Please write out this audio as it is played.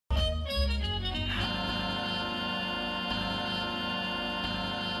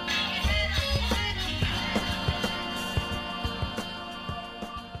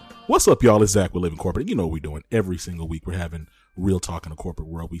What's up, y'all? It's Zach with Living Corporate. You know what we're doing every single week. We're having real talk in the corporate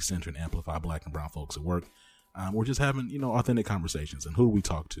world. We center and amplify Black and brown folks at work. We're just having, authentic conversations. And who do we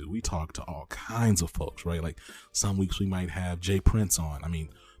talk to? We talk to all kinds of folks, right? Like some weeks we might have Jay Prince on. I mean,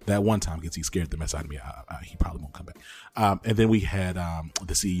 that one time he scared the mess out of me. He probably won't come back. And then we had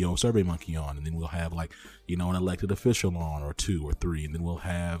the CEO of SurveyMonkey on. And then we'll have an elected official on, or two or three. And then we'll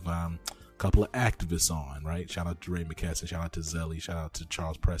have couple of activists on, right? Shout out to Ray McKesson, shout out to Zelly, shout out to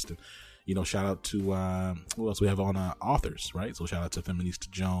Charles Preston, shout out to who else we have on, authors, right? So shout out to Feminista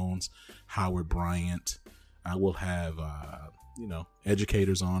Jones, Howard Bryant. We'll have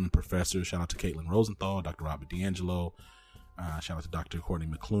educators on, professors. Shout out to Caitlin Rosenthal, Dr. Robert D'Angelo, shout out to Dr. Courtney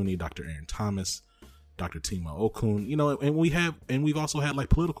McClooney, Dr. Aaron Thomas, Dr. Tima Okun, and we've also had like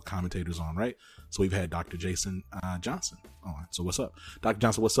political commentators on, right? So we've had Dr. Jason Johnson on. So what's up? Dr.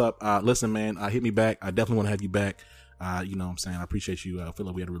 Johnson, what's up? Listen, man, hit me back. I definitely want to have you back. You know what I'm saying? I appreciate you. I feel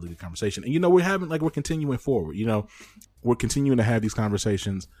like we had a really good conversation. And, we're continuing forward. We're continuing to have these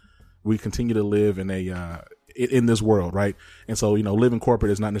conversations. We continue to live in in this world, right? And so, Living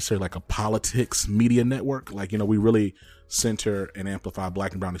Corporate is not necessarily like a politics media network. Like, we really center and amplify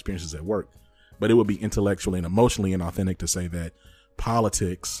Black and brown experiences at work. But it would be intellectually and emotionally inauthentic to say that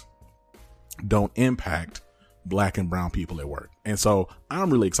politics don't impact Black and brown people at work. And so I'm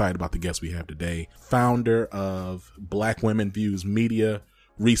really excited about the guest we have today. Founder of Black Women Views Media,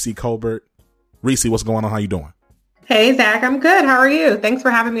 Recy Colbert. Recy, what's going on? How you doing? Hey, Zach, I'm good. How are you? Thanks for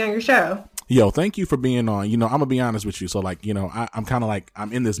having me on your show. Yo, thank you for being on. I'm going to be honest with you. So I'm kind of like,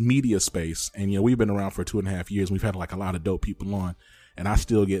 I'm in this media space, and, we've been around for 2.5 years. We've had like a lot of dope people on, and I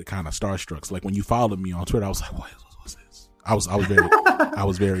still get kind of starstruck. So like when you followed me on Twitter, I was like, what's this? I was shocked.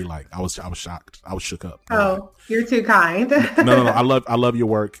 I was shook up. Oh, you're too kind. No. I love your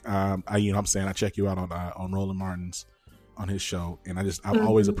work. I check you out on Roland Martin's, on his show. And I've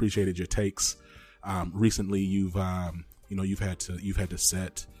always appreciated your takes. Recently you've had to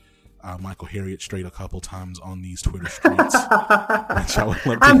set Michael Harriot straight a couple times on these Twitter streets.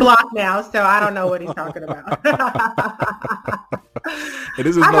 I'm blocked now, so I don't know what he's talking about.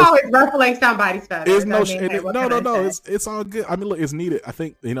 I'm always ruffling somebody's feathers. No. It's all good. I mean, look, it's needed. I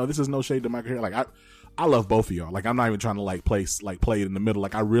think this is no shade to Michael Harriot. Like I love both of y'all. Like I'm not even trying to play it in the middle.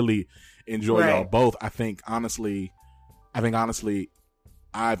 Like I really enjoy y'all both. I think honestly,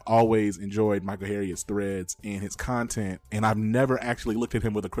 I've always enjoyed Michael Harriot's threads and his content, and I've never actually looked at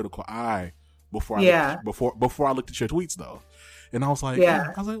him with a critical eye before I looked at your tweets though. And I was like,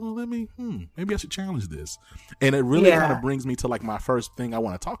 well, maybe I should challenge this. And it really kind of brings me to like my first thing I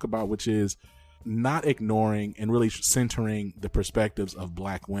want to talk about, which is not ignoring and really centering the perspectives of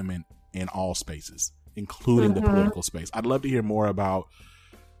Black women in all spaces, including the political space. I'd love to hear more about,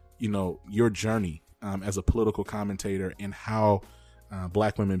 your journey as a political commentator and how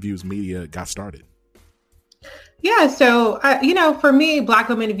Black Women Views Media got started. Yeah. So, for me, Black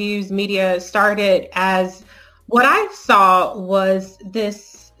Women Views Media started as what I saw was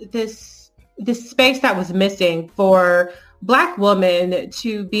this space that was missing for Black women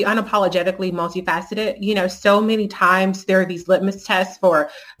to be unapologetically multifaceted. So many times there are these litmus tests for,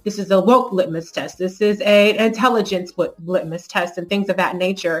 this is a woke litmus test, this is a intelligence litmus test, and things of that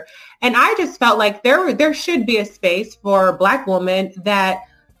nature. And I just felt like there should be a space for Black women that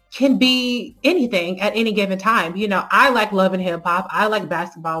can be anything at any given time. I like Love and Hip Hop. I like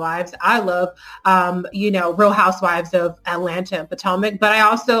Basketball Wives. I love, Real Housewives of Atlanta and Potomac, but I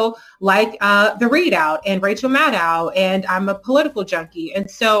also like The Readout and Rachel Maddow, and I'm a political junkie. And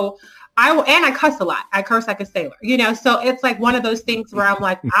so I cuss a lot. I curse like a sailor, so it's like one of those things where I'm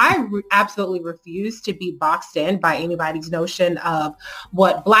like, absolutely refuse to be boxed in by anybody's notion of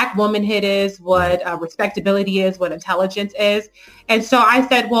what Black womanhood is, what respectability is, what intelligence is. And so I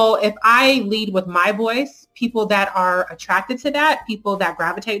said, well, if I lead with my voice, people that are attracted to that, people that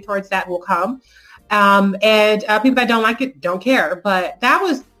gravitate towards that will come. And people that don't like it don't care. But that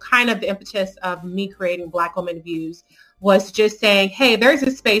was kind of the impetus of me creating Black Women Views, was just saying, hey, there's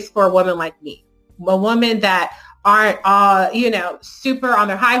a space for a woman like me, a woman that aren't, super on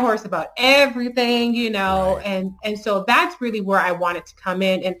their high horse about everything, and so that's really where I wanted to come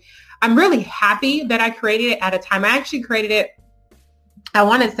in. And I'm really happy that I created it at a time. I actually created it, I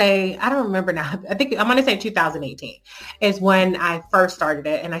want to say, I don't remember now. I think I want to say 2018 is when I first started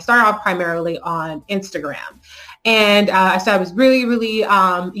it. And I started off primarily on Instagram. And so I was really, really,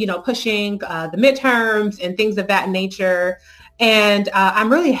 pushing the midterms and things of that nature. And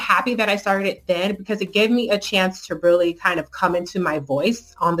I'm really happy that I started it then, because it gave me a chance to really kind of come into my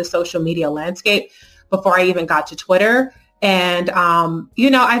voice on the social media landscape before I even got to Twitter. And,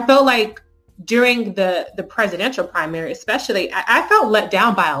 I felt like during the presidential primary, especially, I felt let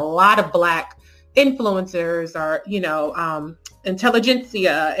down by a lot of Black influencers or,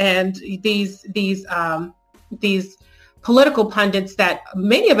 intelligentsia and these political pundits that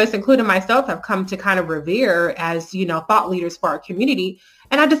many of us, including myself, have come to kind of revere as, thought leaders for our community.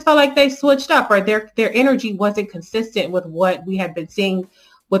 And I just felt like they switched up, or their energy wasn't consistent with what we had been seeing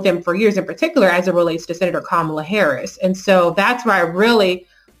with them for years, in particular as it relates to Senator Kamala Harris. And so that's where I really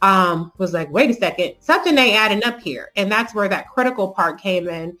was like, wait a second, something ain't adding up here. And that's where that critical part came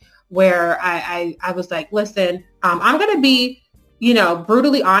in, where I was like, listen, I'm going to be,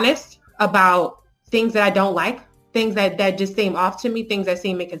 brutally honest about things that I don't like, things that just seem off to me, things that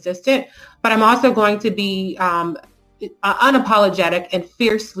seem inconsistent. But I'm also going to be unapologetic and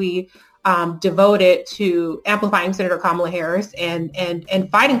fiercely devoted to amplifying Senator Kamala Harris and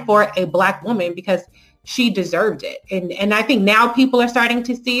fighting for a Black woman, because she deserved it. And I think now people are starting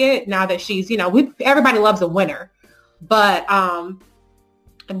to see it now that she's, everybody loves a winner, but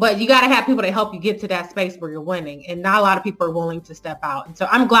you got to have people to help you get to that space where you're winning. And not a lot of people are willing to step out. And so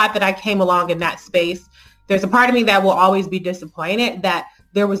I'm glad that I came along in that space. There's a part of me that will always be disappointed that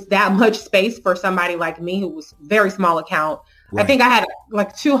there was that much space for somebody like me, who was very small account. Right. I think I had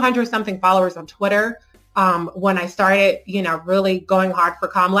like 200 something followers on Twitter when I started, really going hard for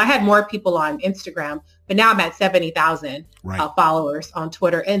Kamala. I had more people on Instagram, but now I'm at 70,000 followers on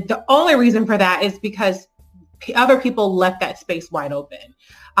Twitter. And the only reason for that is because other people left that space wide open.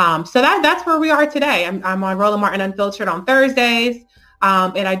 So that's where we are today. I'm on Roland Martin Unfiltered on Thursdays.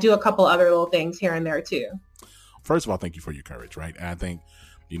 And I do a couple other little things here and there too. First of all, thank you for your courage, right? And I think,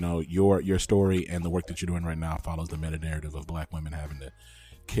 your story and the work that you're doing right now follows the meta narrative of Black women having to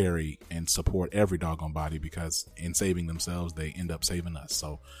carry and support every doggone body, because in saving themselves, they end up saving us.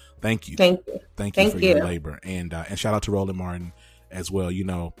 So thank you. Thank you for your labor. And shout out to Roland Martin as well.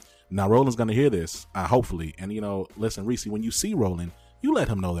 Now Roland's going to hear this, hopefully. And, listen, Reese, when you see Roland, you let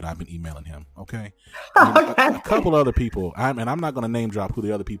him know that I've been emailing him, okay? A couple other people, and I'm not going to name drop who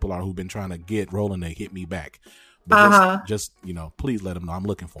the other people are who've been trying to get Roland to hit me back. But just, please let him know I'm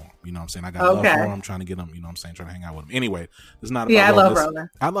looking for him. You know what I'm saying? I got love for him. I'm trying to get him, trying to hang out with him. Anyway, this is not about Roland. I love Roland.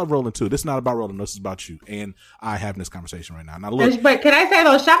 I love Roland too. This is not about Roland. This is about you. And I having this conversation right now. Now look, but can I say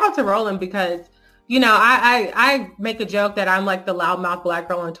though, shout out to Roland, because I make a joke that I'm like the loudmouth Black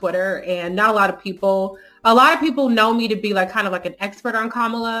girl on Twitter, and not a lot of people know me to be like kind of like an expert on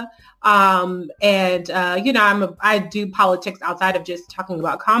Kamala. I do politics outside of just talking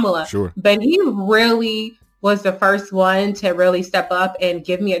about Kamala. Sure. But he really was the first one to really step up and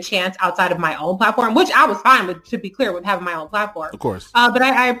give me a chance outside of my own platform, which I was fine with, to be clear, with having my own platform. Of course. But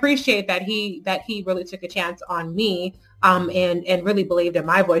I appreciate that he really took a chance on me. And really believed in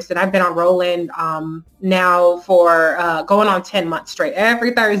my voice. And I've been on Roland now for going on 10 months straight.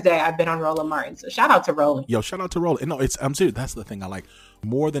 Every Thursday I've been on Roland Martin. So shout out to Roland. Yo, shout out to Roland. No, I'm serious. That's the thing I like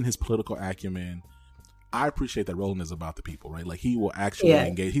more than his political acumen. I appreciate that Roland is about the people, right? Like he will actually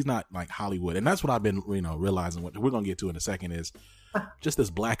engage. He's not like Hollywood. And that's what I've been, realizing. What we're going to get to in a second is just this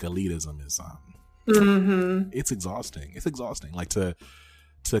Black elitism is, it's exhausting. It's exhausting. Like to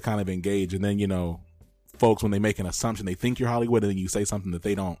kind of engage. And then, folks, when they make an assumption, they think you're Hollywood, and then you say something that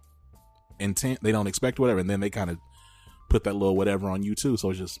they don't expect, whatever, and then they kind of put that little whatever on you too. So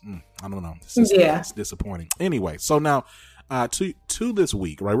it's just, I don't know. It's disappointing. Anyway, so now to this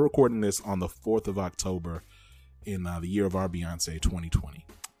week, right? We're recording this on the 4th of October in the year of our Beyonce 2020,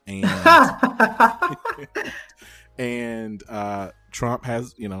 and Trump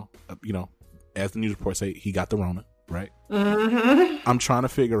has, as the news reports say, he got the Rona, right? Mm-hmm. I'm trying to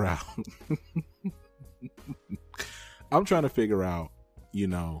figure out.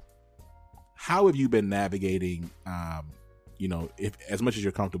 How have you been navigating, if as much as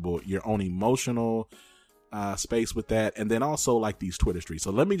you're comfortable, your own emotional space with that, and then also like these Twitter streets.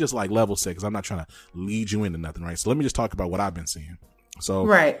 So let me just like level set, because I'm not trying to lead you into nothing, right? So let me just talk about what I've been seeing. So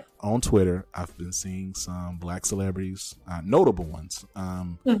on Twitter, I've been seeing some Black celebrities, notable ones,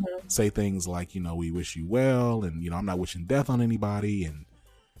 say things like, we wish you well, and I'm not wishing death on anybody, and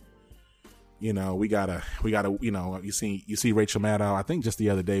we gotta, you see Rachel Maddow, I think just the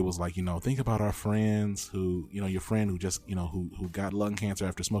other day was like, think about our friends who, your friend who just, who got lung cancer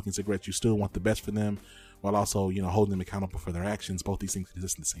after smoking cigarettes. You still want the best for them while also, holding them accountable for their actions. Both these things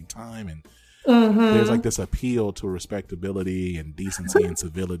exist at the same time. And there's like this appeal to respectability and decency and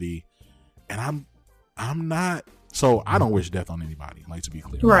civility. And I'm not, so I don't wish death on anybody, like, to be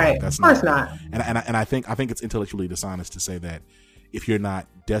clear. Right. That's of course not. And I think it's intellectually dishonest to say that if you're not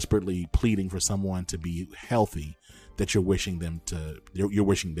desperately pleading for someone to be healthy, that you're wishing them to, you're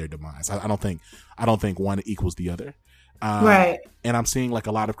wishing their demise. I don't think one equals the other. Right. And I'm seeing like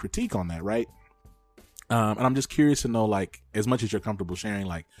a lot of critique on that. Right. And I'm just curious to know, like, as much as you're comfortable sharing,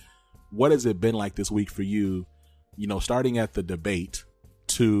 like, what has it been like this week for you, you know, starting at the debate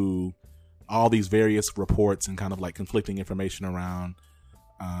to all these various reports and kind of like conflicting information around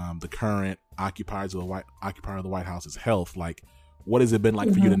the current occupier of the White House's health. Like, what has it been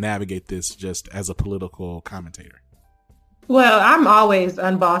like for you to navigate this just as a political commentator? Well, I'm always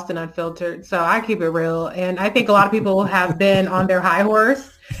unbossed and unfiltered, so I keep it real. And I think a lot of people have been on their high horse.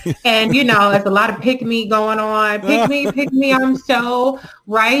 And, you know, there's a lot of pick me going on. Pick me. I'm so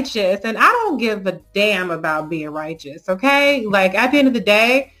righteous. And I don't give a damn about being righteous, okay? Like, at the end of the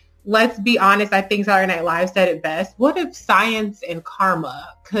day, let's be honest. I think Saturday Night Live said it best. What if science and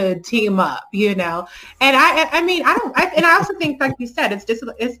karma could team up, you know? And I also think, like you said,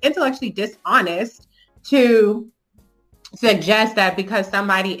 it's intellectually dishonest to suggest that because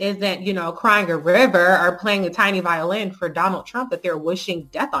somebody isn't, you know, crying a river or playing a tiny violin for Donald Trump, that they're wishing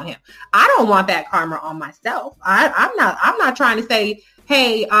death on him. I don't want that karma on myself. I'm not trying to say,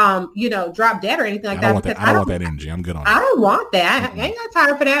 hey, you know, drop dead or anything like that. I don't want that energy. I'm good on that. I don't want that. I ain't got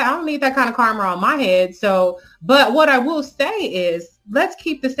time for that. I don't need that kind of karma on my head. So, but what I will say is, let's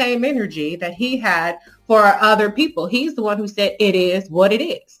keep the same energy that he had for other people. He's the one who said it is what it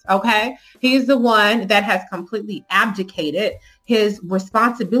is. Okay. He's the one that has completely abdicated his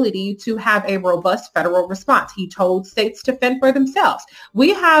responsibility to have a robust federal response. He told states to fend for themselves.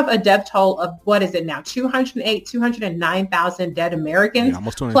 We have a death toll of, what is it now? 209,000 dead Americans. Yeah,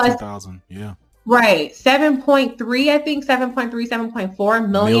 almost 202,000. Yeah. Right. 7.3, I think 7.4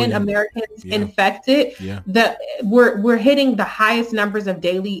 million Americans infected. Yeah. We're hitting the highest numbers of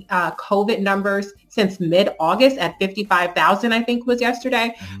daily COVID numbers since mid-August at 55,000, I think was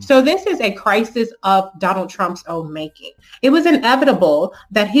yesterday. Mm-hmm. So this is a crisis of Donald Trump's own making. It was inevitable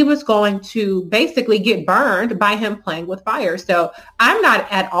that he was going to basically get burned by him playing with fire. So I'm not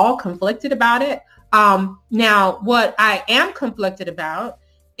at all conflicted about it. Now, what I am conflicted about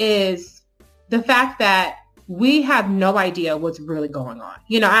is the fact that we have no idea what's really going on.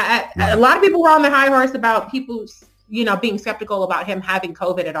 You know, a lot of people were on the high horse about people, you know, being skeptical about him having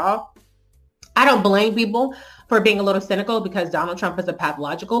COVID at all. I don't blame people for being a little cynical because Donald Trump is a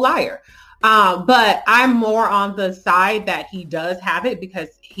pathological liar. But I'm more on the side that he does have it because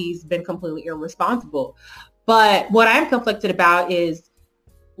he's been completely irresponsible. But what I'm conflicted about is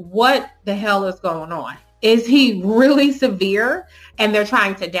what the hell is going on? Is he really severe and they're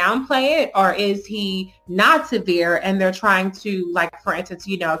trying to downplay it? Or is he not severe and they're trying to, like, for instance,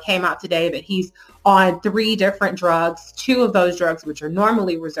 you know, it came out today that he's on 3 different drugs, 2 of those drugs, which are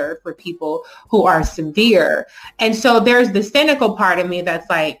normally reserved for people who are severe. And so there's the cynical part of me that's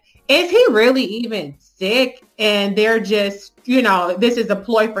like, is he really even sick? And they're just, you know, this is a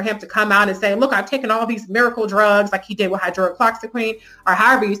ploy for him to come out and say, look, I've taken all these miracle drugs like he did with hydroxychloroquine or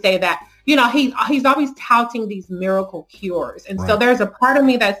however you say that. You know, he's always touting these miracle cures. And so there's a part of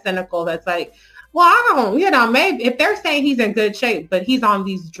me that's cynical that's like, well, I don't, you know, maybe if they're saying he's in good shape, but he's on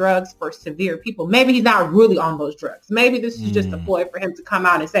these drugs for severe people, maybe he's not really on those drugs. Maybe this is just a ploy for him to come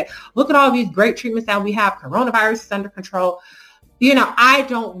out and say, look at all these great treatments that we have. Coronavirus is under control. You know, I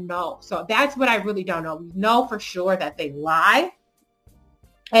don't know. So that's what I really don't know. We know for sure that they lie.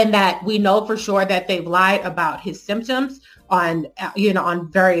 And that we know for sure that they've lied about his symptoms on, you know,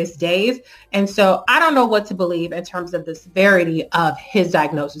 on various days. And so I don't know what to believe in terms of the severity of his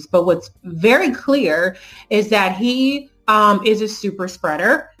diagnosis. But what's very clear is that he is a super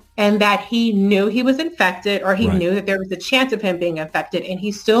spreader and that he knew he was infected or he knew that there was a chance of him being infected. And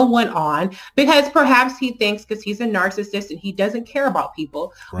he still went on because perhaps he thinks because he's a narcissist and he doesn't care about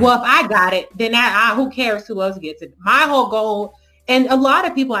people. Right. Well, if I got it, then who cares who else gets it? My whole goal. And a lot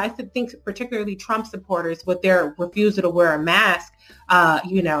of people, I think, particularly Trump supporters, with their refusal to wear a mask,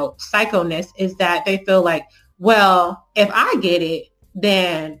 you know, psychoness, is that they feel like, well, if I get it,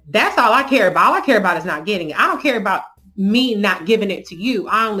 then that's all I care about. All I care about is not getting it. I don't care about me not giving it to you.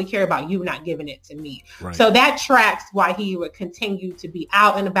 I only care about you not giving it to me. Right. So that tracks why he would continue to be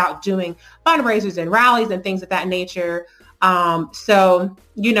out and about doing fundraisers and rallies and things of that nature. So,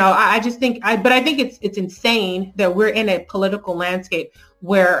 you know, I just think, but I think it's insane that we're in a political landscape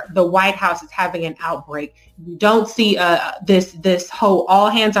where the White House is having an outbreak. You don't see this whole all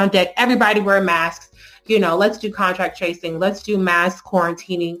hands on deck, everybody wear masks, you know, let's do contact tracing, let's do mass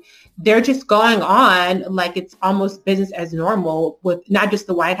quarantining. They're just going on like it's almost business as normal with not just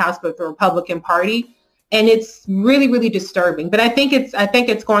the White House, but the Republican Party. And it's really, really disturbing. But I think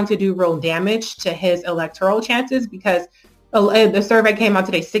it's going to do real damage to his electoral chances because the survey came out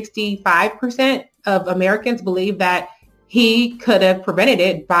today, 65% of Americans believe that he could have prevented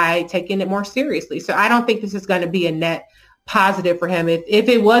it by taking it more seriously. So I don't think this is going to be a net positive for him. If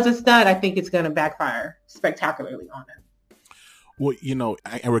it was a stunt, I think it's going to backfire spectacularly on him. Well,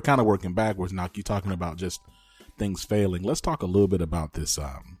 and we're kind of working backwards now. You're talking about just things failing. Let's talk a little bit about this.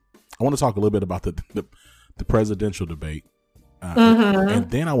 I want to talk a little bit about the presidential debate. And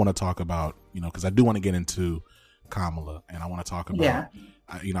then I want to talk about, because I do want to get into Kamala, and I want to talk about,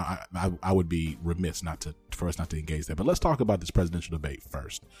 I would be remiss for us not to engage that. But let's talk about this presidential debate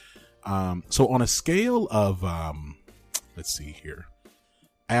first. So on a scale of, let's see here,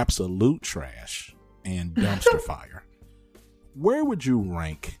 absolute trash and dumpster fire, where would you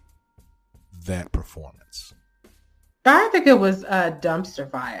rank that performance? I think it was a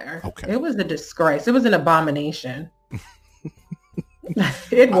dumpster fire. Okay. It was a disgrace. It was an abomination.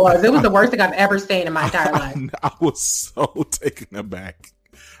 It was the worst thing I've ever seen in my entire life. I was so taken aback.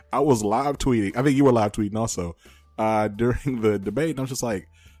 I was live tweeting. I think you were live tweeting also during the debate. And I was like,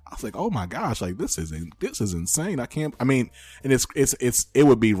 oh my gosh, like this is insane. And it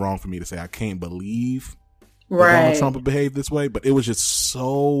would be wrong for me to say I can't believe Donald Trump would behave this way, but it was just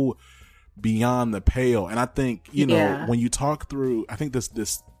so beyond the pale. And I think, when you talk through, I think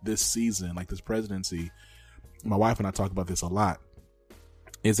this season, like this presidency, my wife and I talk about this a lot,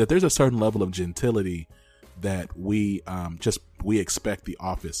 is that there's a certain level of gentility that we expect the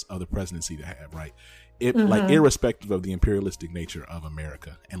office of the presidency to have, right? Like irrespective of the imperialistic nature of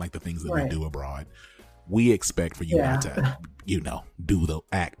America and like the things that we do abroad, we expect for you not to, do the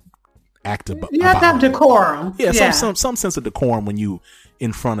act you have to have decorum. Some sense of decorum when you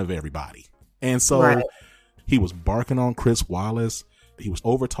in front of everybody. And so he was barking on Chris Wallace. He was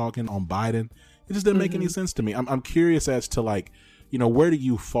over talking on Biden. It just didn't make any sense to me. I'm curious as to like, where do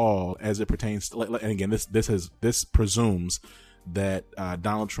you fall as it pertains to, and again, this presumes that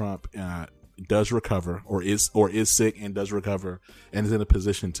Donald Trump does recover or is sick and does recover and is in a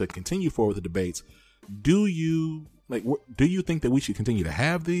position to continue forward with the debates. Do you think that we should continue to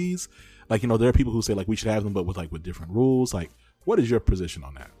have these? Like, there are people who say like we should have them, but with different rules. Like, what is your position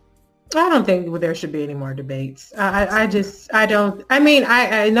on that? I don't think there should be any more debates. I don't. I mean,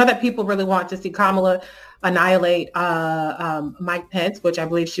 I know that people really want to see Kamala annihilate Mike Pence, which I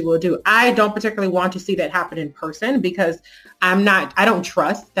believe she will do. I don't particularly want to see that happen in person because I don't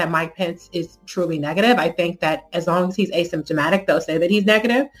trust that Mike Pence is truly negative. I think that as long as he's asymptomatic, they'll say that he's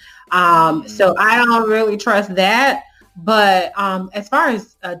negative. So I don't really trust that. But as far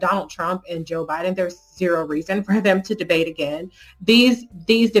as Donald Trump and Joe Biden, there's zero reason for them to debate again. These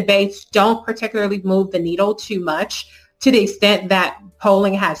debates don't particularly move the needle too much to the extent that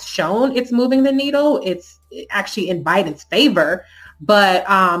polling has shown it's moving the needle. It's actually in Biden's favor. But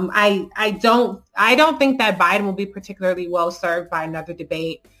I don't think that Biden will be particularly well served by another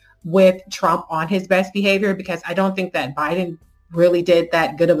debate with Trump on his best behavior, because I don't think that Biden really did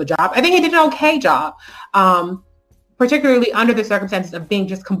that good of a job. I think he did an okay job. Particularly under the circumstances of being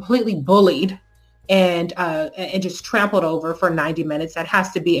just completely bullied and just trampled over for 90 minutes. That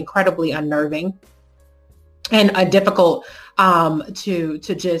has to be incredibly unnerving and difficult to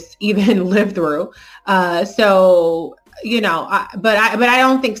just even live through. But I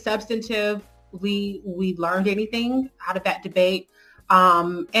don't think substantive we learned anything out of that debate.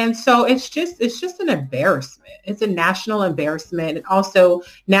 And so it's just an embarrassment. It's a national embarrassment. And also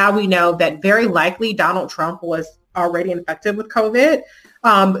now we know that very likely Donald Trump was already infected with COVID.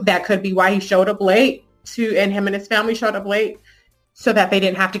 That could be why he showed up late and him and his family showed up late so that they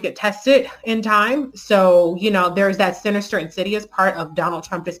didn't have to get tested in time. So, there's that sinister, insidious part of Donald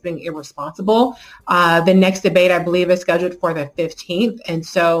Trump just being irresponsible. The next debate, I believe, is scheduled for the 15th. And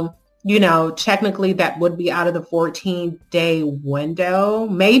so, technically that would be out of the 14-day window.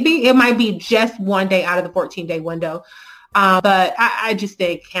 Maybe it might be just one day out of the 14-day window. But I just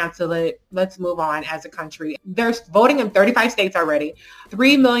say cancel it. Let's move on as a country. There's voting in 35 states already.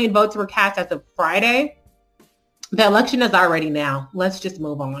 3 million votes were cast as of Friday. The election is already now. Let's just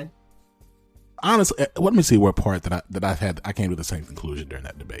move on. Honestly, let me see what part I came to the same conclusion during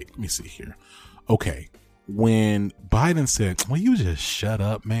that debate. Let me see here. Okay. When Biden said, well, you just shut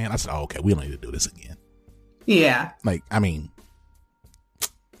up, man. I said, oh, okay, we don't need to do this again. Yeah. Like, I mean,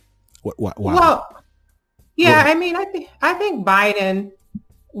 what? Well, yeah, I mean, I think Biden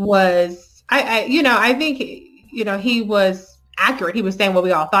was, I think he was accurate. He was saying what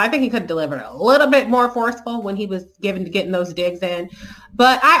we all thought. I think he could have delivered a little bit more forceful when he was getting those digs in.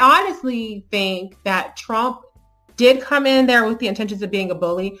 But I honestly think that Trump did come in there with the intentions of being a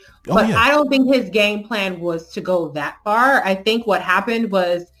bully. But I don't think his game plan was to go that far. I think what happened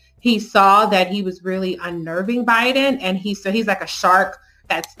was he saw that he was really unnerving Biden, and he's like a shark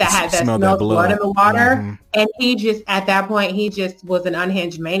that smells blood in the water. Mm-hmm. And he just, at that point, he just was an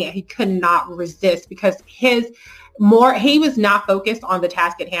unhinged maniac. He could not resist because he was not focused on the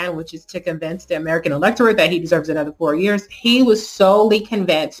task at hand, which is to convince the American electorate that he deserves another 4 years. He was solely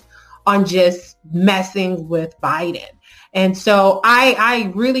convinced on just messing with Biden. And so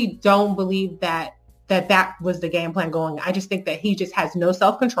I really don't believe that was the game plan going. I just think that he just has no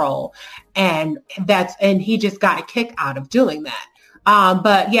self-control and he just got a kick out of doing that.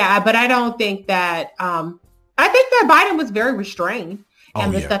 But I don't think that, I think that Biden was very restrained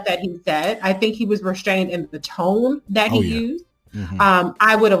in the stuff that he said. I think he was restrained in the tone that he used. Mm-hmm.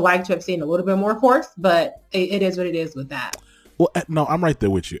 I would have liked to have seen a little bit more force, but it is what it is with that. Well, no, I'm right there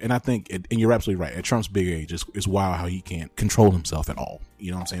with you. And I think, and you're absolutely right. At Trump's big age, it's wild how he can't control himself at all.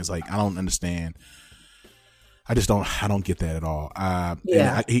 You know what I'm saying? It's like, I don't understand. I don't get that at all.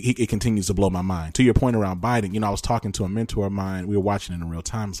 It continues to blow my mind. To your point around Biden, I was talking to a mentor of mine. We were watching it in real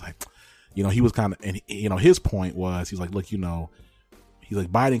time. It's like, he was kind of, and his point was, he's like, look, he's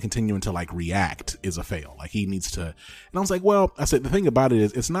like, Biden continuing to like react is a fail. Like he needs to, and I was like, well, I said, the thing about it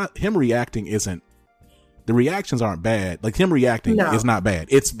is, it's not him reacting. The reactions aren't bad. Like him reacting is not bad.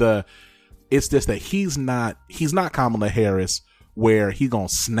 It's just that he's not Kamala Harris, where he's gonna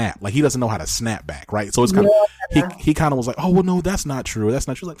snap. Like he doesn't know how to snap back, right? So it's kind of he kind of was like, oh well, no, that's not true. That's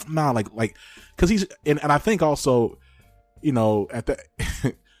not true. Like nah, like because he's and I think also, at the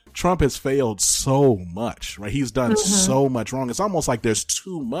Trump has failed so much, right? He's done so much wrong. It's almost like there's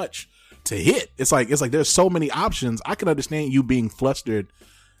too much to hit. It's like there's so many options. I can understand you being flustered.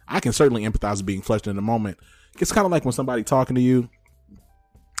 I can certainly empathize with being flustered in the moment. It's kind of like when somebody talking to you.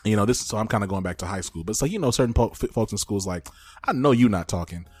 So I'm kind of going back to high school, but it's like, certain folks in schools, like, I know you're not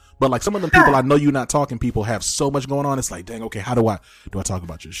talking, but like some of the people I know you're not talking, people have so much going on. It's like, dang, okay, how do I talk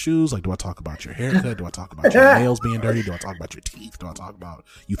about your shoes? Like, do I talk about your haircut? Do I talk about your nails being dirty? Do I talk about your teeth? Do I talk about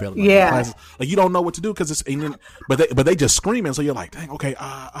you failing your classes? Like, you don't know what to do because but they just screaming. So you're like, dang, okay,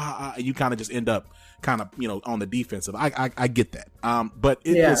 and you kind of just end up kind of, on the defensive. I get that. But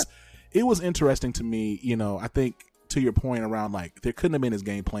it was interesting to me, I think, to your point around like there couldn't have been his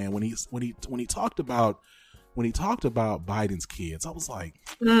game plan when he talked about Biden's kids. I was like,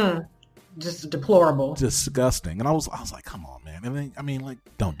 just deplorable, disgusting, and I was like, come on, man. I mean, like,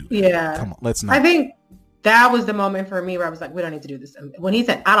 don't do that. Yeah, come on, let's not. I think that was the moment for me where I was like, we don't need to do this. When he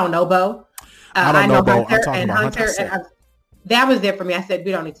said, I don't know, Bo. I know Bo. I'm talking about Hunter. That was it for me. I said,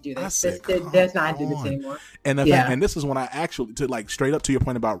 we don't need to do this. Let's not do this anymore. And and this is when I actually, to like straight up to your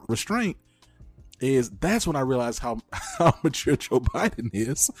point about restraint, that's when I realized how mature Joe Biden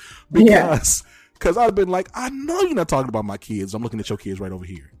is, because I've been like, I know you're not talking about my kids. I'm looking at your kids right over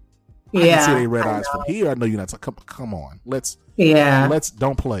here. I can see their red eyes from here. I know you're not talking. Come on, let's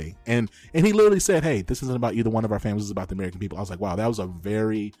don't play. And he literally said, hey, this isn't about either one of our families. It's about the American people. I was like, wow, that was a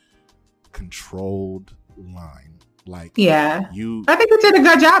very controlled line. Like, I think he did a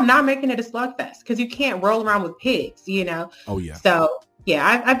good job not making it a slugfest, because you can't roll around with pigs, Oh yeah. So.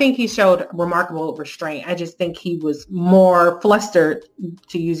 Yeah, I think he showed remarkable restraint. I just think he was more flustered,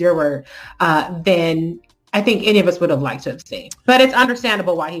 to use your word, than I think any of us would have liked to have seen. But it's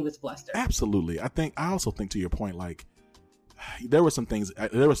understandable why he was flustered. Absolutely. I also think, to your point, like, there were some things,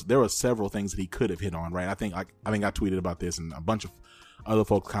 there were several things that he could have hit on, right? I think I tweeted about this, and a bunch of other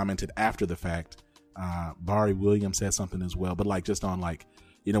folks commented after the fact. Barry Williams said something as well, but like just on like,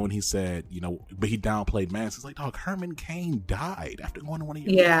 when he said, but he downplayed masks. It's like, dog, Herman Cain died after going to one of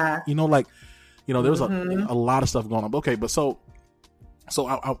your, there was a lot of stuff going on. Okay, but so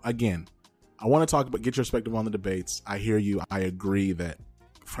I want to talk about, get your perspective on the debates. I hear you. I agree that,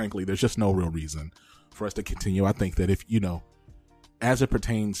 frankly, there's just no real reason for us to continue. I think that if, as it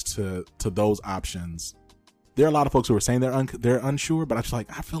pertains to those options, there are a lot of folks who are saying they're unsure, but I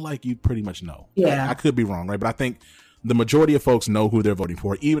feel like you pretty much know. Yeah. I could be wrong, right? But I think the majority of folks know who they're voting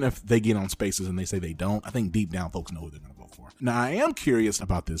for, even if they get on Spaces and they say they don't. I think deep down folks know who they're going to vote for. Now, I am curious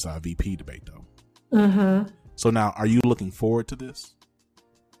about this VP debate, though. Mm-hmm. So now, are you looking forward to this?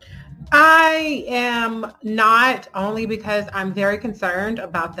 I am not, only because I'm very concerned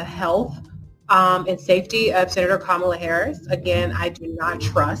about the health and safety of Senator Kamala Harris. Again, I do not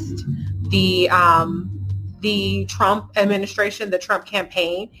trust the Trump administration, the Trump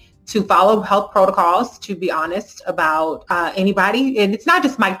campaign, to follow health protocols, to be honest, about anybody. And it's not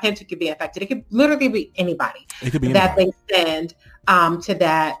just Mike Pence who could be affected. It could literally be anybody that they send to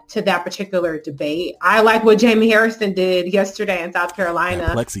that particular debate. I like what Jamie Harrison did yesterday in South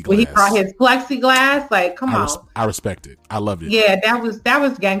Carolina when he brought his plexiglass. Like, come on. I respect it. I loved it. Yeah, that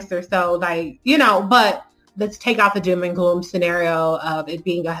was gangster. So like, but let's take out the doom and gloom scenario of it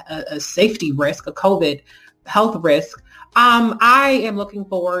being a safety risk, a COVID health risk. I am looking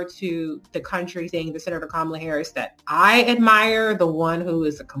forward to the country seeing the Senator Kamala Harris that I admire, the one who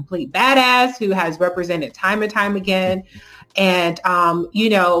is a complete badass, who has represented time and time again. And,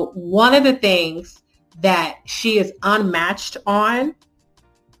 one of the things that she is unmatched on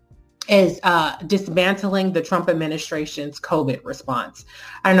is dismantling the Trump administration's COVID response.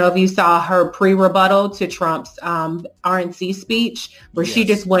 I don't know if you saw her pre-rebuttal to Trump's RNC speech, where she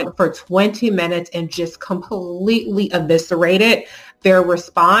just went for 20 minutes and just completely eviscerated their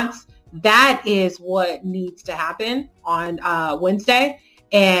response. That is what needs to happen on Wednesday.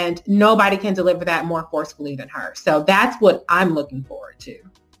 And nobody can deliver that more forcefully than her. So that's what I'm looking forward to.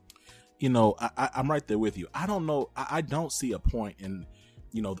 I'm right there with you. I don't know. I don't see a point in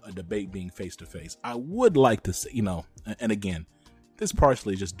a debate being face to face. I would like to see, and again, this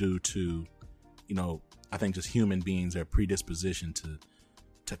partially just due to, I think just human beings, their predisposition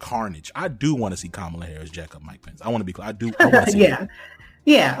to carnage. I do want to see Kamala Harris jack up Mike Pence. I want to be clear. I want to see yeah. It.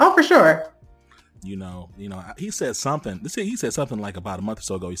 Yeah. Oh, for sure. He said something. He said something like about a month or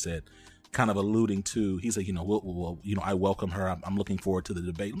so ago. He said, kind of alluding to, he said, I welcome her. I'm looking forward to the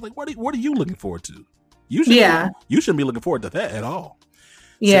debate. I'm like, what are you looking forward to? You shouldn't be looking forward to that at all.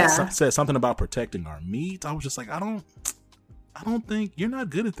 Yeah. Said something about protecting our meat. I was just like, I don't think you're not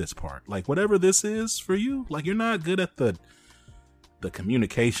good at this part. Like, whatever this is for you, like, you're not good at the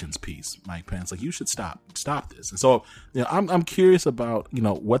communications piece, Mike Pence. Like, you should stop this. And so, I'm curious about,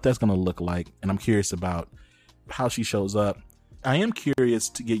 what that's going to look like. And I'm curious about how she shows up. I am curious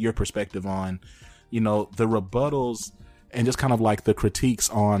to get your perspective on, the rebuttals and just kind of like the critiques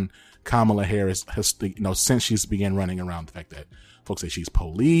on Kamala Harris since she's began running around, the fact that folks say she's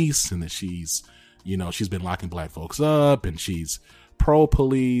police and that she's been locking black folks up and she's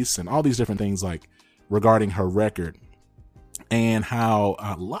pro-police and all these different things like regarding her record and how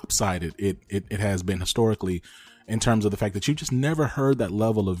lopsided it has been historically in terms of the fact that you just never heard that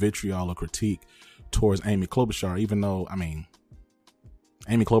level of vitriol or critique towards Amy Klobuchar, even though,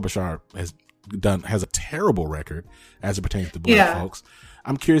 Amy Klobuchar has a terrible record as it pertains to black folks.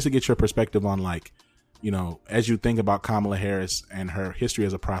 I'm curious to get your perspective on as you think about Kamala Harris and her history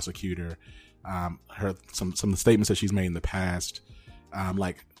as a prosecutor, some of the statements that she's made in the past,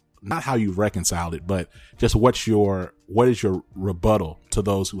 not how you reconciled it, but just what is your rebuttal to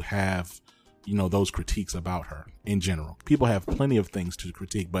those who have, those critiques about her in general? People have plenty of things to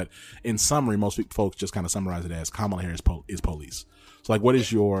critique, but in summary, most folks just kind of summarize it as Kamala Harris is police. So what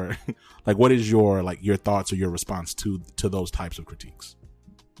is your your thoughts or your response to those types of critiques?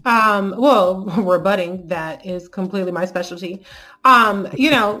 Rebutting that is completely my specialty.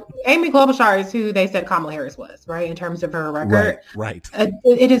 Amy Klobuchar is who they said Kamala Harris was, right? In terms of her record. Right.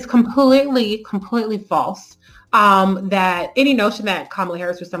 It is completely false. That any notion that Kamala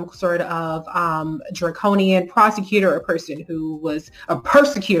Harris was some sort of draconian prosecutor or person who was a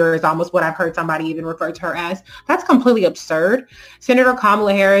persecutor is almost what I've heard somebody even refer to her as. That's completely absurd. Senator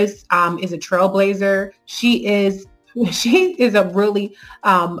Kamala Harris is a trailblazer. She is a really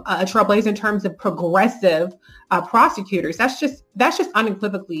a trailblazer in terms of progressive prosecutors. That's just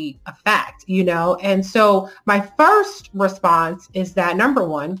unequivocally a fact, And so my first response is that, number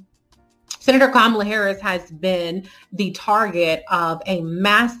one, Senator Kamala Harris has been the target of a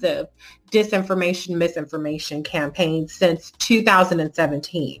massive disinformation, misinformation campaign since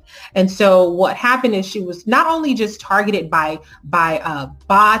 2017. And so what happened is she was not only just targeted by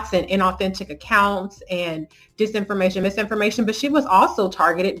bots and inauthentic accounts and disinformation, misinformation, but she was also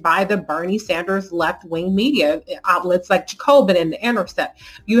targeted by the Bernie Sanders left-wing media outlets like Jacobin and The Intercept.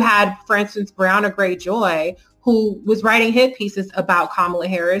 You had, for instance, Brianna Greyjoy, who was writing hit pieces about Kamala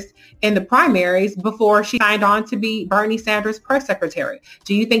Harris in the primaries before she signed on to be Bernie Sanders' press secretary.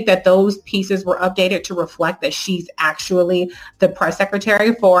 Do you think that those pieces were updated to reflect that she's actually the press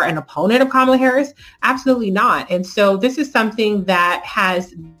secretary for an opponent of Kamala Harris? Absolutely not. And so this is something that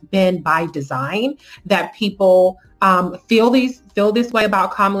has been by design, that people feel this way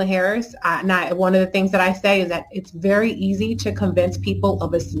about Kamala Harris. One of the things that I say is that it's very easy to convince people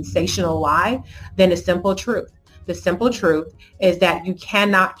of a sensational lie than a simple truth. The simple truth is that you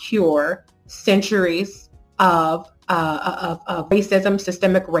cannot cure centuries of racism,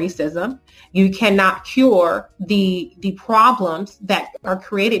 systemic racism. You cannot cure the problems that are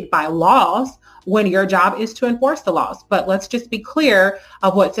created by laws when your job is to enforce the laws. But let's just be clear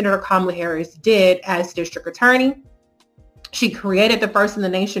of what Senator Kamala Harris did as district attorney. She created the first in the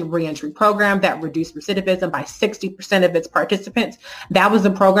nation reentry program that reduced recidivism by 60% of its participants. That was a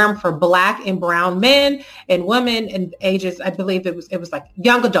program for Black and brown men and women in ages, I believe it was like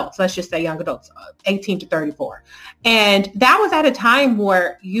young adults, let's just say young adults, 18 to 34. And that was at a time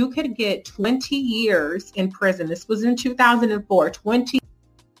where you could get 20 years in prison. This was in 2004, 20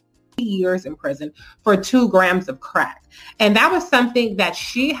 years in prison for 2 grams of crack. And that was something that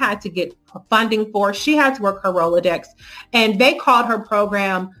she had to get funding for. She had to work her Rolodex, and they called her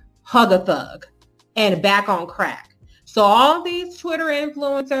program Hug a Thug and Back on Crack. So all these Twitter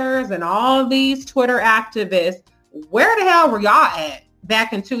influencers and all these Twitter activists, where the hell were y'all at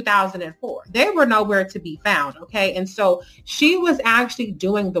back in 2004? They were nowhere to be found. Okay. And so she was actually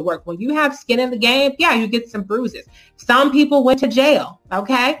doing the work. When you have skin in the game, yeah, you get some bruises. Some people went to jail.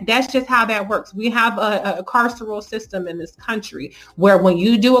 Okay. That's just how that works. We have a carceral system in this country where when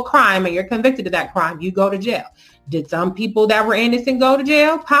you do a crime and you're convicted of that crime, you go to jail. Did some people that were innocent go to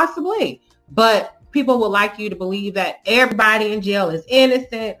jail? Possibly. But people would like you to believe that everybody in jail is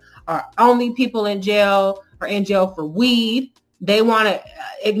innocent, or only people in jail are in jail for weed. They want to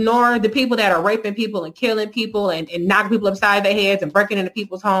ignore the people that are raping people and killing people and knocking people upside their heads and breaking into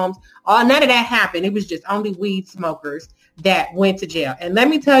people's homes. None of that happened. It was just only weed smokers that went to jail. And let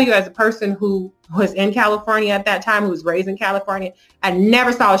me tell you, as a person who was in California at that time, who was raised in California, I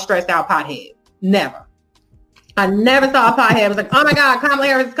never saw a stressed out pothead. Never. I never saw a pothead. I was like, oh my God, Kamala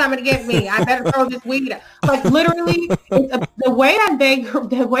Harris is coming to get me. I better throw this weed out. Like literally, the way that they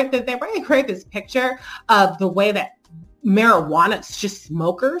create this picture of the way that marijuana, just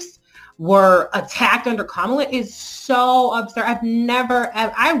smokers, were attacked under Kamala is so absurd.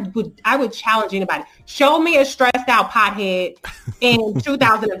 I would challenge anybody. Show me a stressed out pothead in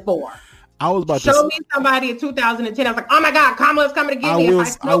 2004. I was about to show me somebody in 2010. I was like, oh my God, Kamala's coming to get me.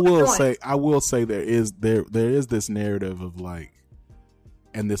 I will say there is this narrative of like,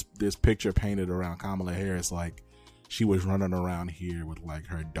 and this picture painted around Kamala Harris, like she was running around here with like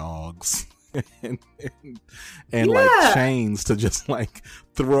her dogs and like chains to just like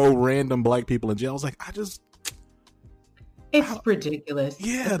throw random Black people in jail. I was like, it's ridiculous.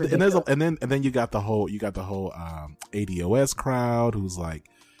 Yeah, it's ridiculous. And then you got the whole ADOS crowd who's like,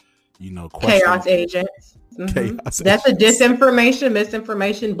 chaos agents. Mm-hmm. That's a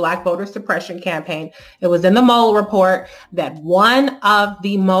misinformation, Black voter suppression campaign. It was in the Mueller report that one of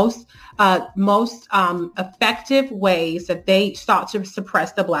the most effective ways that they sought to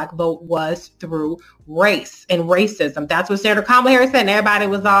suppress the Black vote was through race and racism. That's what Senator Kamala Harris said, and everybody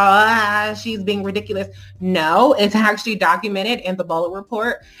was all, she's being ridiculous. No, it's actually documented in the Mueller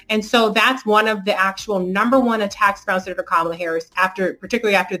report. And so that's one of the actual number one attacks around Senator Kamala Harris,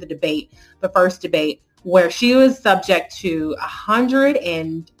 particularly after the first debate, where she was subject to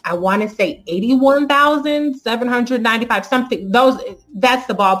 81,795, something. That's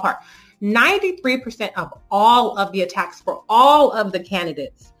the ballpark. 93% of all of the attacks for all of the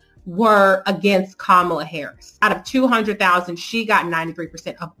candidates were against Kamala Harris. Out of 200,000, she got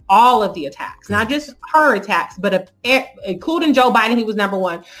 93% of all of the attacks. Not just her attacks, but including Joe Biden, he was number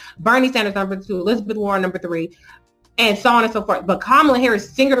 1, Bernie Sanders number 2, Elizabeth Warren number 3, and so on and so forth. But Kamala Harris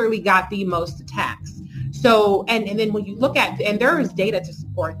singularly got the most attacks. So, and then when you look at, and there is data to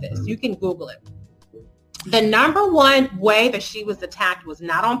support this, you can Google it. The number one way that she was attacked was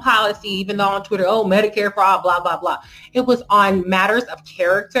not on policy, even though on Twitter, Medicare fraud, blah, blah, blah. It was on matters of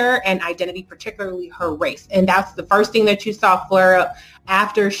character and identity, particularly her race. And that's the first thing that you saw flare up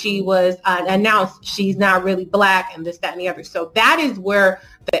after she was announced she's not really Black and this, that, and the other. So that is where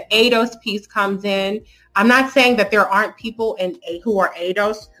the ADOS piece comes in. I'm not saying that there aren't people who are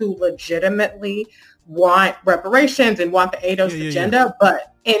ADOS who legitimately want reparations and want the ADOS agenda, but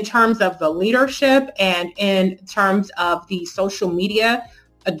in terms of the leadership and in terms of the social media,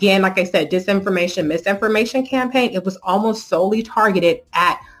 again, like I said, disinformation, misinformation campaign, it was almost solely targeted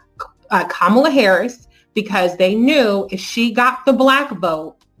at Kamala Harris because they knew if she got the Black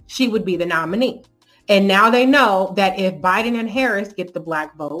vote, she would be the nominee. And now they know that if Biden and Harris get the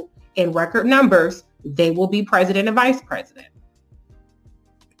Black vote in record numbers, they will be president and vice president.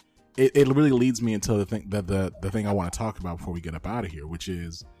 It really leads me into the thing I want to talk about before we get up out of here, which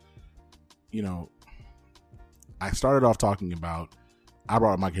is, I started off talking about, I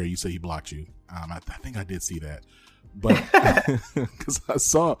brought up Mike here. You said he blocked you. I think I did see that, but because I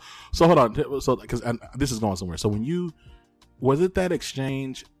saw. So hold on. So because this is going somewhere. So was it that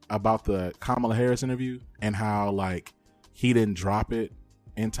exchange about the Kamala Harris interview and how like he didn't drop it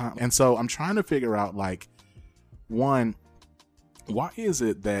in time? And so I'm trying to figure out one. Why is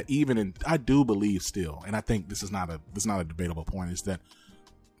it that I do believe still, and I think this is not a debatable point, is that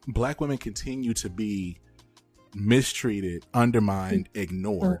Black women continue to be mistreated, undermined,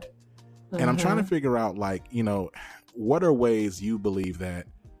 ignored. And I'm trying to figure out, like, you know, what are ways you believe that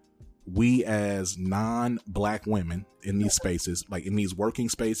we as non-Black women in these spaces, like in these working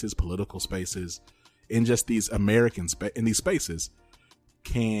spaces, political spaces, in just these in these spaces,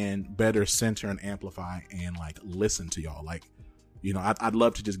 can better center and amplify and like listen to y'all. Like, you know, I'd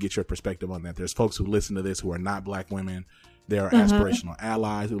love to just get your perspective on that. There's folks who listen to this who are not Black women. There are aspirational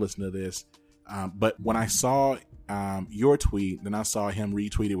allies who listen to this. But when I saw your tweet, then I saw him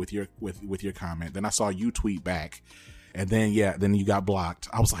retweet it with your comment. Then I saw you tweet back, and then you got blocked.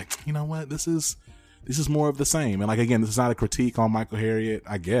 I was like, you know what? This is more of the same. And like, again, this is not a critique on Michael Harriot,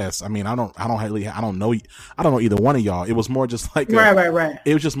 I guess. I mean, I don't know either one of y'all. It was more just like right.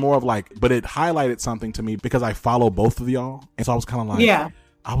 It was just more of like, but it highlighted something to me because I follow both of y'all, and so I was kind of like,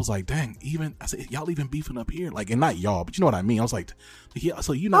 I was like, dang, I said, y'all even beefing up here, like, and not y'all, but you know what I mean. I was like, yeah,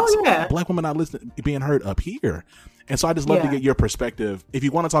 so you know, Black women not listening, being heard up here. And so I just love to get your perspective. If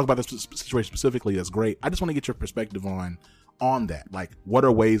you want to talk about this situation specifically, that's great. I just want to get your perspective on that. Like, what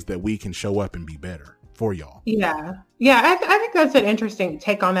are ways that we can show up and be better for y'all? Yeah. I think that's an interesting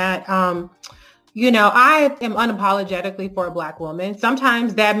take on that. You know, I am unapologetically for a Black woman.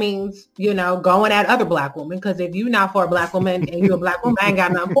 Sometimes that means, you know, going at other Black women, because if you're not for a Black woman and you're a Black woman, I ain't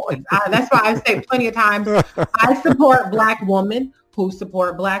got nothing for you. That's why I say plenty of times I support Black women who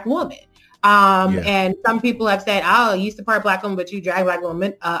support Black women. And some people have said, oh, you support Black women, but you drag Black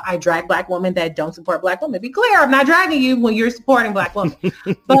women. I drag Black women that don't support Black women. Be clear, I'm not dragging you when you're supporting Black women.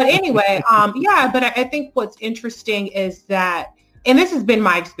 But anyway, but I think what's interesting is that, and this has been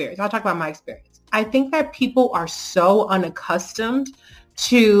my experience. I'll talk about my experience. I think that people are so unaccustomed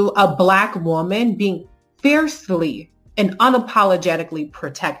to a Black woman being fiercely and unapologetically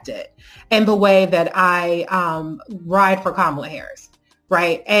protected in the way that I ride for Kamala Harris.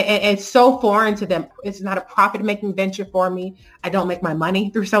 Right. And it's so foreign to them. It's not a profit-making venture for me. I don't make my money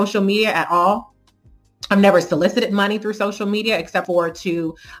through social media at all. I've never solicited money through social media except for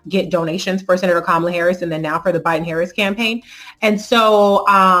to get donations for Senator Kamala Harris and then now for the Biden-Harris campaign. And so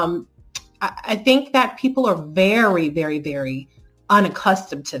I think that people are very, very, very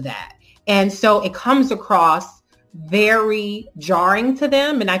unaccustomed to that. And so it comes across very jarring to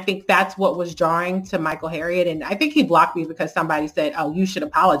them. And I think that's what was jarring to Michael Harriot. And I think he blocked me because somebody said, oh, you should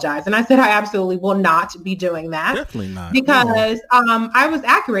apologize. And I said, I absolutely will not be doing that. Definitely not. Because I was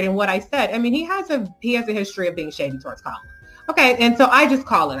accurate in what I said. I mean, he has a history of being shady towards Kamala. Okay. And so I just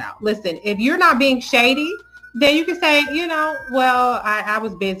call it out. Listen, if you're not being shady, then you can say, you know, well, I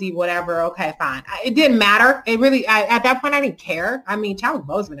was busy, whatever. Okay, fine. It didn't matter. It really, at that point, I didn't care. I mean, Chadwick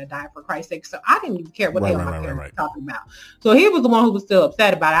Boseman had died, for Christ's sake. So I didn't even care what the hell my parents were talking about. So he was the one who was still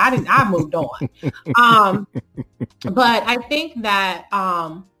upset about it. I moved on. But I think that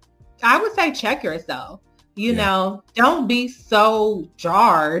I would say check yourself. You know, don't be so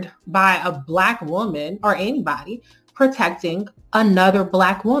jarred by a Black woman or anybody protecting another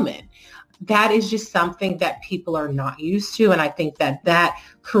Black woman. That is just something that people are not used to. And I think that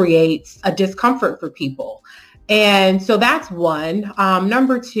creates a discomfort for people. And so that's one.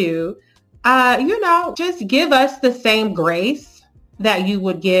 Number two, you know, just give us the same grace that you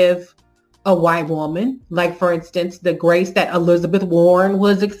would give a white woman. Like, for instance, the grace that Elizabeth Warren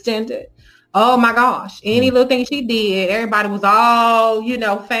was extended. Oh my gosh. Any little thing she did, everybody was all, you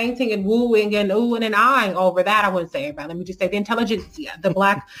know, fainting and wooing and oohing and eyeing over that. I wouldn't say everybody. Let me just say the intelligentsia, the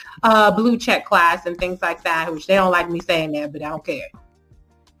Black blue check class and things like that, which they don't like me saying that, but I don't care.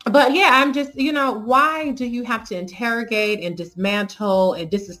 But yeah, I'm just, you know, why do you have to interrogate and dismantle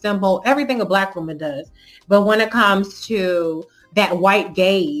and disassemble everything a Black woman does? But when it comes to that white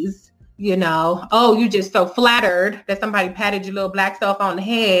gaze, you know, oh, you just so flattered that somebody patted your little Black self on the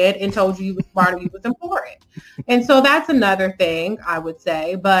head and told you was smart and you was important. And so that's another thing I would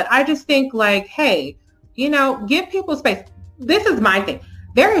say. But I just think like, hey, you know, give people space. This is my thing.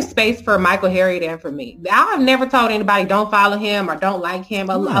 There is space for Michael Harriot and for me. I've never told anybody don't follow him or don't like him.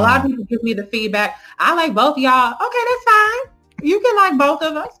 A lot of people give me the feedback. I like both of y'all. Okay, that's fine. You can like both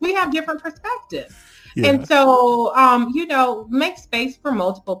of us. We have different perspectives. Yeah. And so, you know, make space for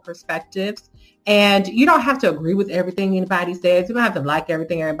multiple perspectives. And you don't have to agree with everything anybody says. You don't have to like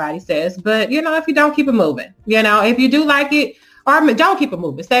everything everybody says. But, you know, if you don't, keep it moving. You know, if you do like it, or don't keep it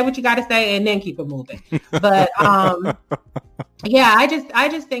moving. Say what you got to say and then keep it moving. But, yeah, I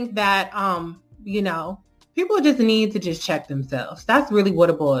just think that, you know, people just need to just check themselves. That's really what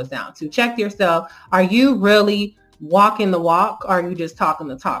it boils down to. Check yourself. Are you really walking the walk, or are you just talking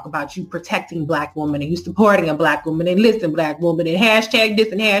the talk about you protecting Black women and you supporting a Black woman and listen Black woman and hashtag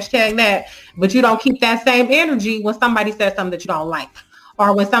this and hashtag that, but you don't keep that same energy when somebody says something that you don't like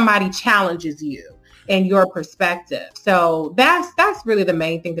or when somebody challenges you. and your perspective. So that's really the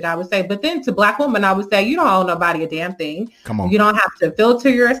main thing that I would say. But then to Black women, I would say you don't owe nobody a damn thing. Come on. You don't have to filter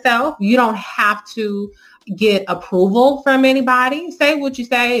yourself. You don't have to get approval from anybody. Say what you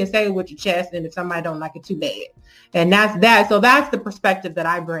say and say it with your chest. And if somebody don't like it, too bad. And that's that. So that's the perspective that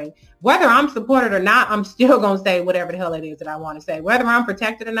I bring. Whether I'm supported or not, I'm still going to say whatever the hell it is that I want to say. Whether I'm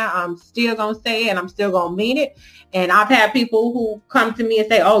protected or not, I'm still going to say it and I'm still going to mean it. And I've had people who come to me and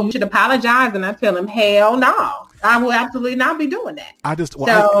say, oh, you should apologize. And I tell them, hell no. I will absolutely not be doing that. I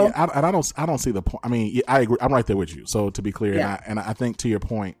don't see the point. I mean, I agree. I'm right there with you. So to be clear, Yeah. and I think to your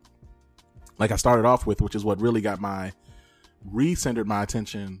point, like I started off with, which is what really got recentered my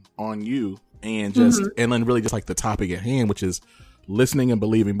attention on you, and just and then really just like the topic at hand, which is listening and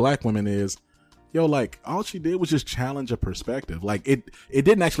believing Black women, is like all she did was just challenge a perspective. Like it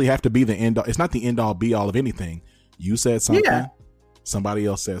didn't actually have to be the end all. It's not the end all be all of anything. You said something, somebody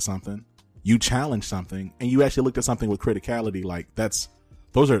else said something, you challenged something, and you actually looked at something with criticality. Like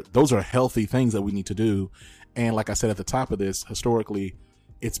those are healthy things that we need to do. And like I said at the top of this, historically,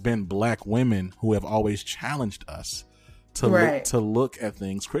 it's been Black women who have always challenged us to look at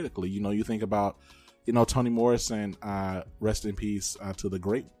things critically. You think about, Toni Morrison, rest in peace to the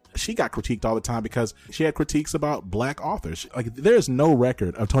great. She got critiqued all the time because she had critiques about Black authors. Like there's no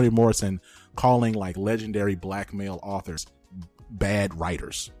record of Toni Morrison calling like legendary Black male authors bad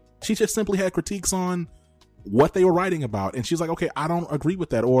writers. She just simply had critiques on what they were writing about. And she's like, okay, I don't agree with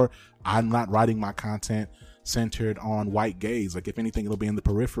that. Or I'm not writing my content centered on white gaze. Like if anything, it'll be in the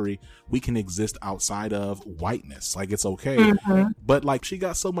periphery. We can exist outside of whiteness. Like it's okay. But like she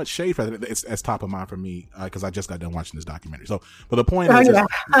got so much shade for that. It's top of mind for me because I just got done watching this documentary. So, but the point is,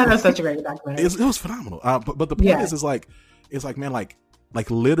 that's such a great documentary. It was phenomenal. But the point is like, man, like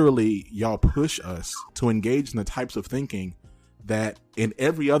literally y'all push us to engage in the types of thinking that in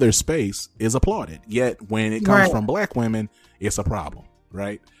every other space is applauded. Yet when it comes from Black women, it's a problem.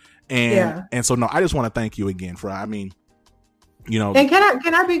 Right. And so, no, I just want to thank you again for, And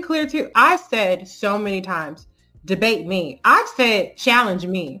can I be clear too? I said so many times, debate me. I said, challenge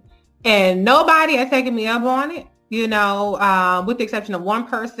me. And nobody has taken me up on it, with the exception of one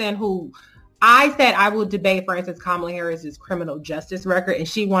person who I said I will debate, for instance, Kamala Harris's criminal justice record, and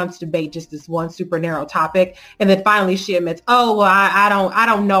she wants to debate just this one super narrow topic. And then finally she admits, oh, well, I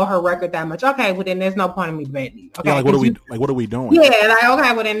don't know her record that much. Okay, well then there's no point in me debating you. Okay, what are we doing? Yeah, like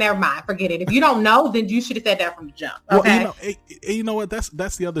okay, well then never mind, forget it. If you don't know, then you should have said that from the jump. Okay, well, you know what?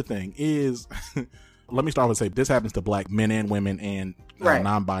 That's the other thing is. Let me start with say this happens to Black men and women and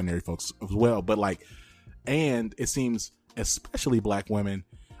non-binary folks as well. But and it seems especially Black women.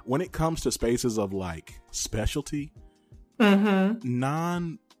 When it comes to spaces of like specialty,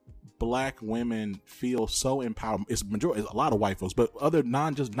 non-Black women feel so empowered. It's a lot of white folks, but other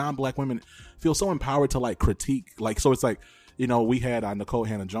non-Black women feel so empowered to like critique. Like, so it's like, we had Nicole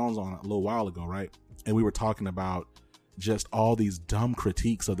Hannah-Jones on a little while ago, right? And we were talking about just all these dumb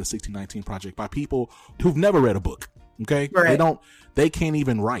critiques of the 1619 Project by people who've never read a book. Okay. Right. They can't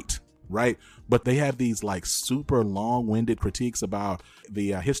even write. Right. But they have these like super long-winded critiques about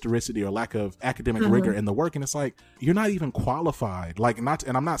the historicity or lack of academic rigor in the work. And it's like, you're not even qualified.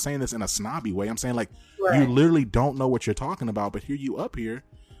 And I'm not saying this in a snobby way. I'm saying like, you literally don't know what you're talking about, but here you up here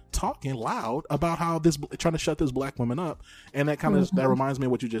talking loud about how trying to shut this Black woman up. And that kind of, that reminds me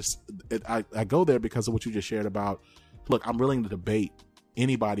of what you just, I go there because of what you just shared about, look, I'm willing to debate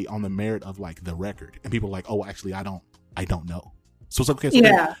anybody on the merit of like the record. And people are like, oh, actually, I don't know. So it's okay.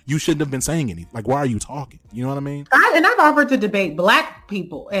 So you shouldn't have been saying anything. Like, why are you talking? You know what I mean? I've offered to debate Black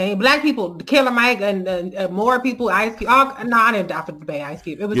people and Black people, Killer Mike and more people. Ice Cube. No, I didn't offer to debate Ice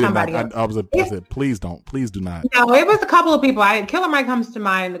Cube. It was somebody else. I said, please do not. No, it was a couple of people. Killer Mike comes to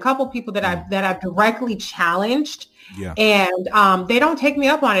mind. A couple of people that I've directly challenged. Yeah. And they don't take me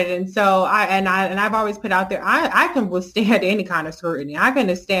up on it. And so I've always put out there, I can withstand any kind of scrutiny. I can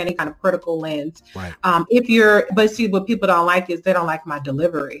withstand any kind of critical lens. Right. But see, what people don't like is they don't like my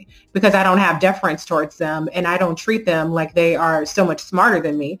delivery because I don't have deference towards them and I don't treat them like they are so much smarter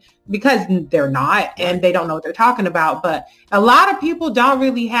than me because they're not and they don't know what they're talking about. But a lot of people don't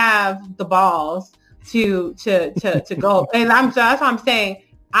really have the balls to go. And that's what I'm saying.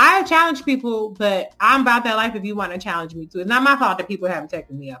 I challenge people, but I'm about that life if you want to challenge me too. It's not my fault that people haven't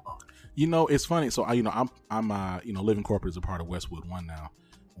taken me up on it. It's funny. So I'm Living Corporate is a part of Westwood One now.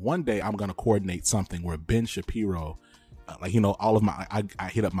 One day I'm going to coordinate something where Ben Shapiro, all of I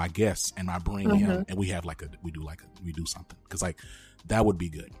hit up my guests and I bring him and we have we do something because that would be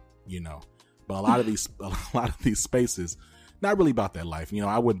good, but a lot of these spaces, not really about that life.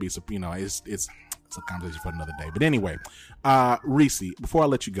 I wouldn't be, it's a conversation for another day. But anyway, Reese, before I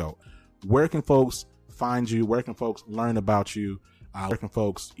let you go, where can folks find you? Where can folks learn about you? Where can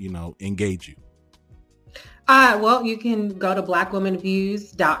folks, engage you? Well, you can go to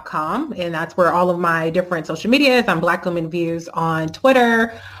blackwomenviews.com, and that's where all of my different social media is. I'm Black Women Views on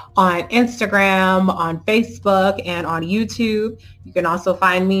Twitter, on Instagram, on Facebook, and on YouTube. You can also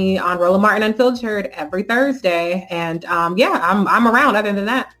find me on Roland Martin Unfiltered every Thursday. And I'm around other than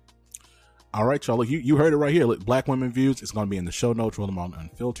that. All right, y'all. Look, you heard it right here. Look, Black Women Views. It's going to be in the show notes. Roland Martin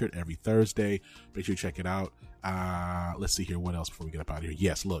Unfiltered every Thursday. Make sure you check it out. Let's see here. What else before we get up out of here?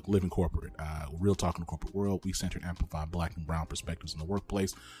 Yes, look, Living Corporate. Real talk in the corporate world. We center and amplify Black and brown perspectives in the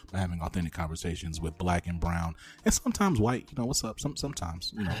workplace by having authentic conversations with Black and brown and sometimes white. What's up?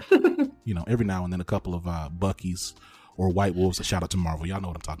 Sometimes, every now and then a couple of Buckies or White Wolves. A shout out to Marvel. Y'all know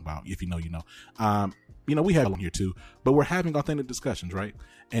what I'm talking about. If you know, you know. We have them here too, but we're having authentic discussions, right?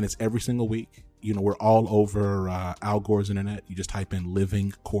 And it's every single week. We're all over Al Gore's internet. You just type in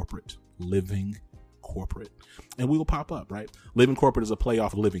Living Corporate, and we will pop up, right? Living Corporate is a play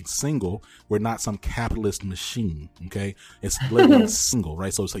off of Living Single. We're not some capitalist machine, okay? It's living single,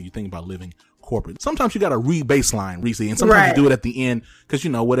 right? So you think about Living Corporate. Sometimes you got to re-baseline, Reese, and sometimes you do it at the end because,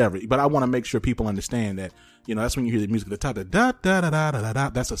 whatever. But I want to make sure people understand that, that's when you hear the music at the top, the da-da-da-da-da-da-da.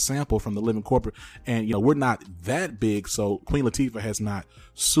 That's a sample from the Living Corporate. And, we're not that big, so Queen Latifah has not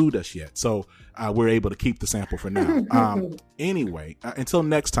sued us yet. So we're able to keep the sample for now. Anyway, until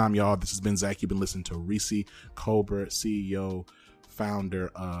next time, y'all, this has been Zach. You've been listening to Reese Colbert, CEO, founder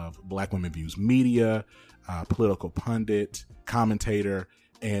of Black Women Views Media, political pundit, commentator,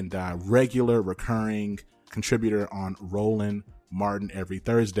 and regular recurring contributor on Roland Martin every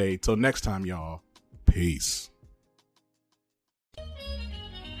Thursday. Till next time, y'all. Peace.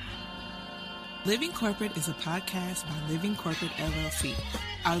 Living Corporate is a podcast by Living Corporate LLC.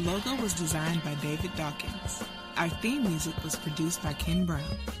 Our logo was designed by David Dawkins. Our theme music was produced by Ken Brown.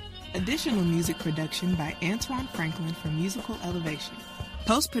 Additional music production by Antoine Franklin for Musical Elevation.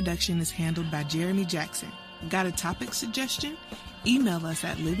 Post-production is handled by Jeremy Jackson. Got a topic suggestion? Email us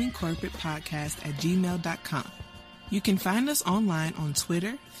at livingcorporatepodcast@gmail.com. You can find us online on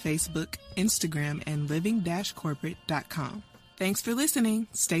Twitter, Facebook, Instagram, and living-corporate.com. Thanks for listening.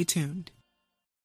 Stay tuned.